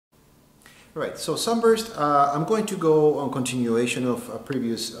Right, so Sunburst, I'm going to go on continuation of a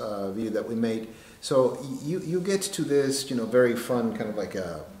previous video that we made. So you get to this, very fun kind of like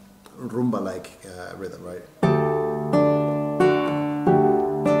a rumba-like rhythm, right?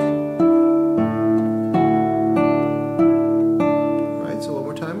 Right, so one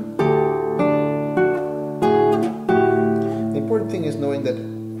more time. The important thing is knowing that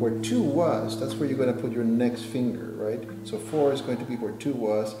where 2 was, that's where you're going to put your next finger, right? So 4 is going to be where 2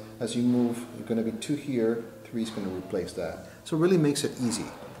 was. As you move, you're going to be 2 here, 3 is going to replace that. So it really makes it easy.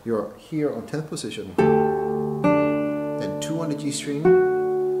 You're here on 10th position, then 2 on the G string,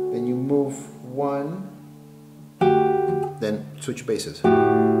 then you move 1, then switch basses.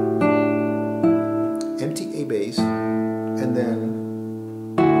 Empty A bass, and then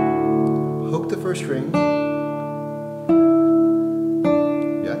hook the first string.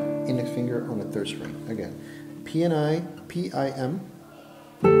 Index finger on the 3rd string. Again, P and I, P, I, M.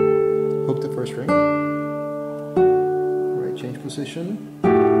 Hook the first string. Right, change position.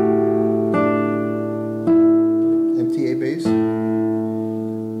 Empty A bass.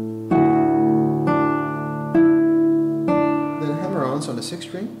 Then hammer-ons on the 6th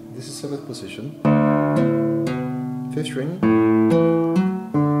string. This is 7th position. 5th string.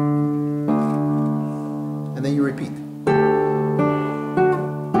 And then you repeat.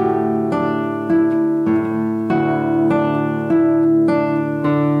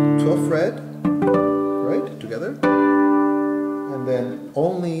 Fret, right, together, and then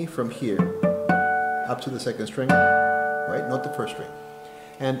only from here up to the 2nd string, right, not the 1st string.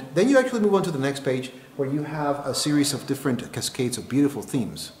 And then you actually move on to the next page where you have a series of different cascades of beautiful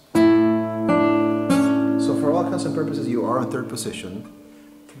themes. So for all intents and purposes, you are on 3rd position,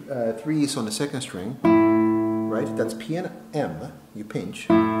 3 is on the 2nd string, right, that's P and M, you pinch,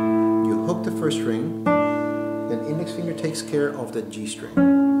 you hook the 1st string, then index finger takes care of the G string.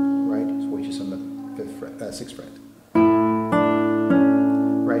 Right, which is on the 6th fret.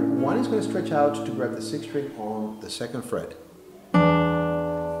 Right, 1 is going to stretch out to grab the 6th string on the 2nd fret.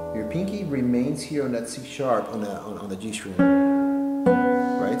 Your pinky remains here on that C sharp on the G string.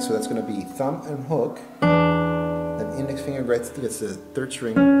 Right, so that's going to be thumb and hook. Then index finger gets the 3rd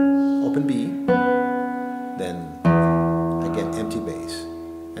string, open B. Then again empty bass,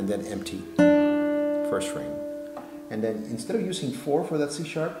 and then empty 1st string. And then instead of using 4 for that C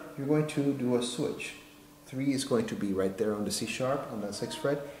sharp, you're going to do a switch. 3 is going to be right there on the C sharp on the 6th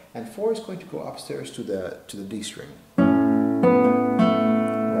fret, and 4 is going to go upstairs to the D string.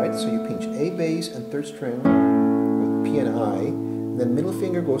 Right, so you pinch A bass and 3rd string with P and I, then middle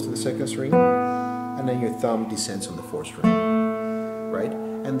finger goes to the 2nd string, and then your thumb descends on the 4th string. Right,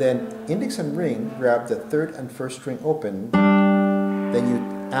 and then index and ring grab the 3rd and 1st string open, then you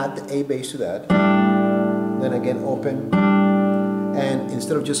add the A bass to that. Then again open, and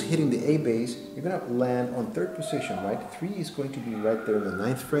instead of just hitting the A bass, you're going to land on 3rd position, right? 3 is going to be right there on the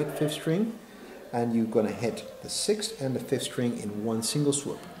 9th fret, 5th string, and you're going to hit the 6th and the 5th string in one single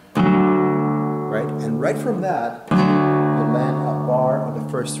swoop, right? And right from that, you land a bar on the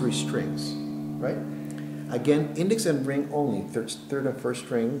first 3 strings, right? Again, index and ring only, 3rd and 1st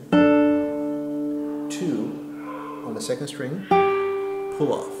string, 2 on the 2nd string,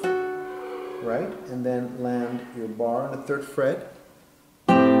 pull off. Right, and then land your bar on the 3rd fret,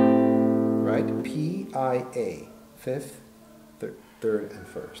 right, P, I, A, 5th, 3rd, and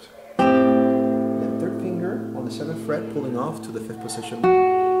 1st. Then 3rd finger on the 7th fret, pulling off to the 5th position,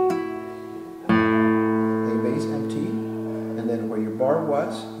 A bass empty, and then where your bar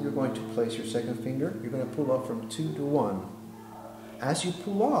was, you're going to place your 2nd finger, you're going to pull off from 2 to 1. As you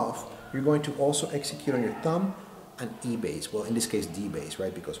pull off, you're going to also execute on your thumb an E bass, well in this case D bass,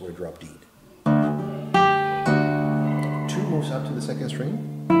 right, because we're drop D. 2 moves up to the 2nd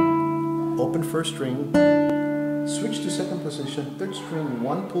string, open 1st string, switch to 2nd position, 3rd string,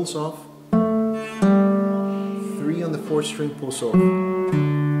 1 pulls off, 3 on the 4th string pulls off,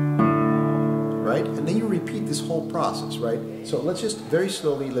 right? And then you repeat this whole process, right? So let's just very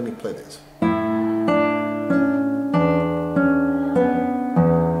slowly, let me play this.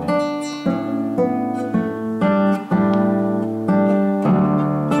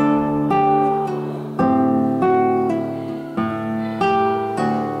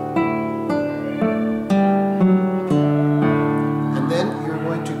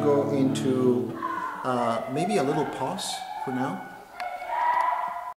 Maybe a little pause for now.